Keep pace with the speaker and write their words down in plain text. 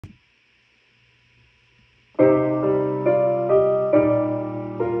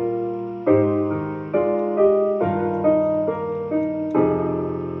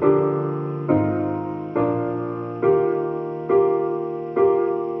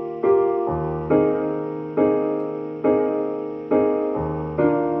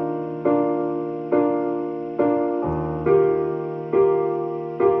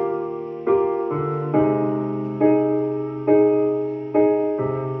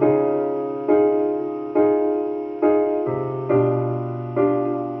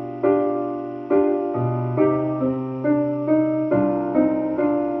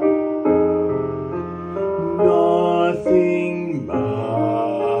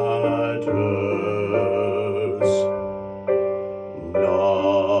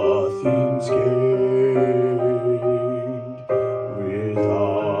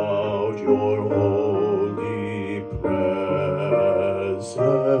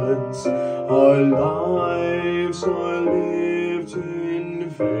our lives are lived in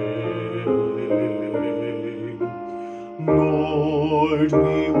vain. Lord,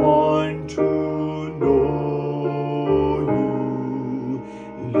 we want to know you,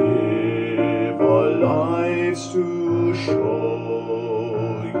 live our lives to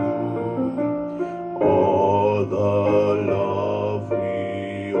show you all the love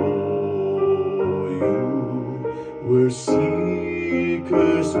we owe you. We're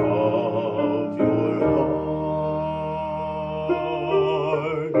seekers of your heart.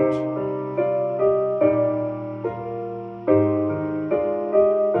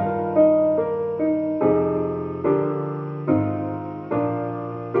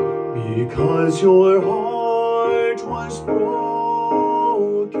 Because your heart was broken,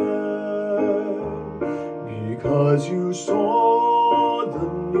 because you saw the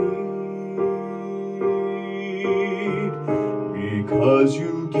need, because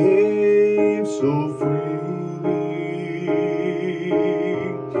you gave so freely,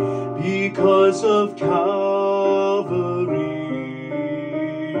 because of Calvary,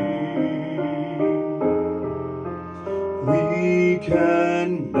 we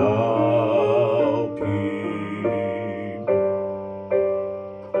can now be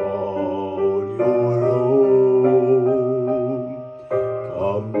called your own,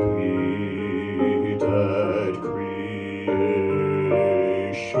 completed creations,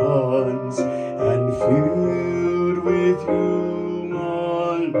 and filled with you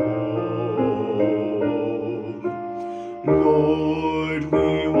alone. Lord,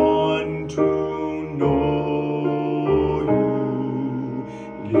 we want to know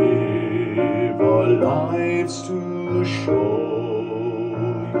you, live our lives to show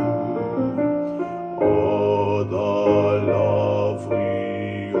you all the love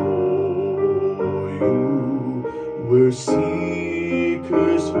we owe you. We're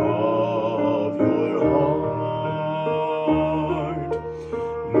seekers of your heart.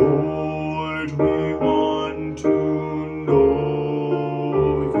 Lord, we want to know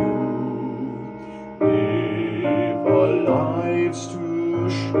you, live our lives to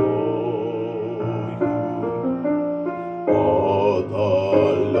show